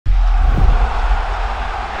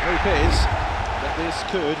hope is that this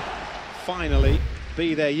could finally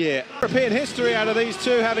be their year. European history out of these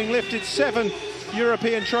two, having lifted 7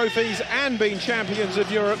 European trophies and been champions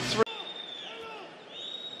of Europe 3.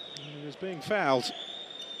 He was being fouled.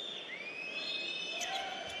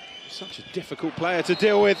 Such a difficult player to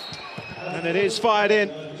deal with, and it is fired in.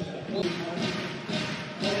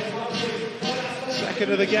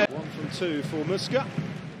 Second of the game. 1 from 2 for Muska.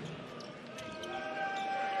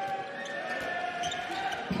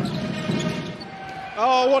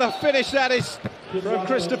 Oh, what a finish that is from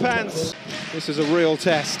Christopans. This is a real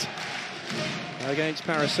test against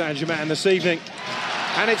Paris Saint-Germain this evening.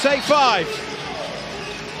 And it's 8-5.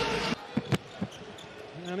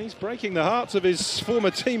 And he's breaking the hearts of his former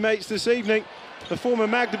teammates this evening. The former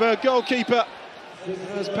Magdeburg goalkeeper,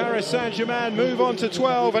 as Paris Saint-Germain move on to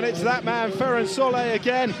 12, and it's that man, Ferran Solé,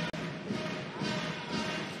 again.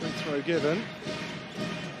 Free throw given.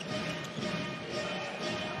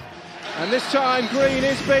 And this time, Green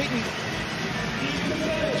is beaten.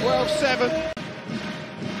 12-7.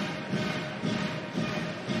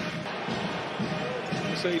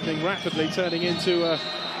 This evening rapidly turning into a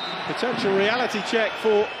potential reality check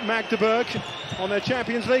for Magdeburg on their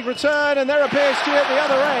Champions League return, and there appears PSG at the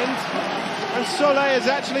other end, and Solé has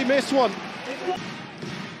actually missed one.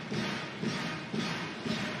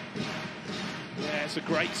 Yeah, it's a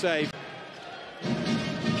great save.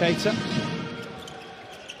 Keita.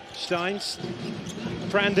 Steins.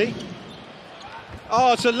 Brandy.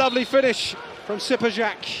 Oh, it's a lovely finish from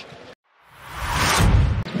Sipajak.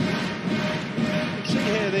 See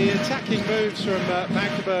here the attacking moves from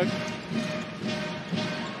Magdeburg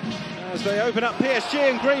as they open up PSG,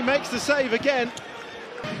 and Green makes the save again.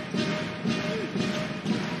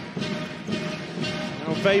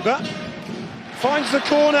 Now Weber finds the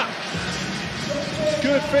corner.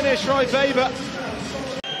 Good finish by Weber.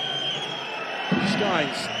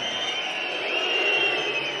 Steins.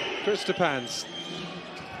 Christopans.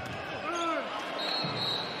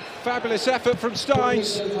 Fabulous effort from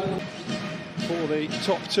Steins for the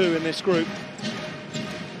top 2 in this group.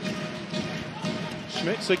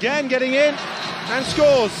 Schmitz again getting in and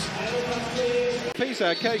scores.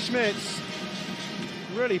 Pisa, K. Schmitz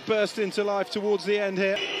really burst into life towards the end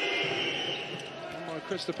here. And by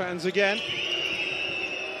Christopans again.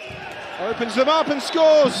 Opens them up and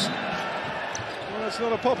scores. Well, it's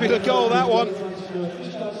not a popular goal, that one.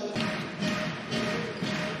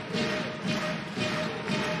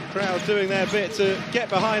 Crowd doing their bit to get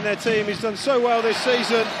behind their team. He's done so well this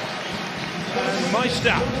season. And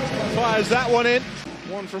Meister fires that one in.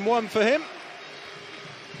 1 from 1 for him.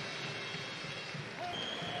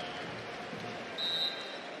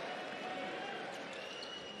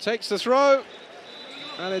 Takes the throw,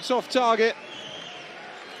 and it's off target.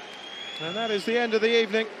 And that is the end of the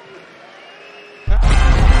evening.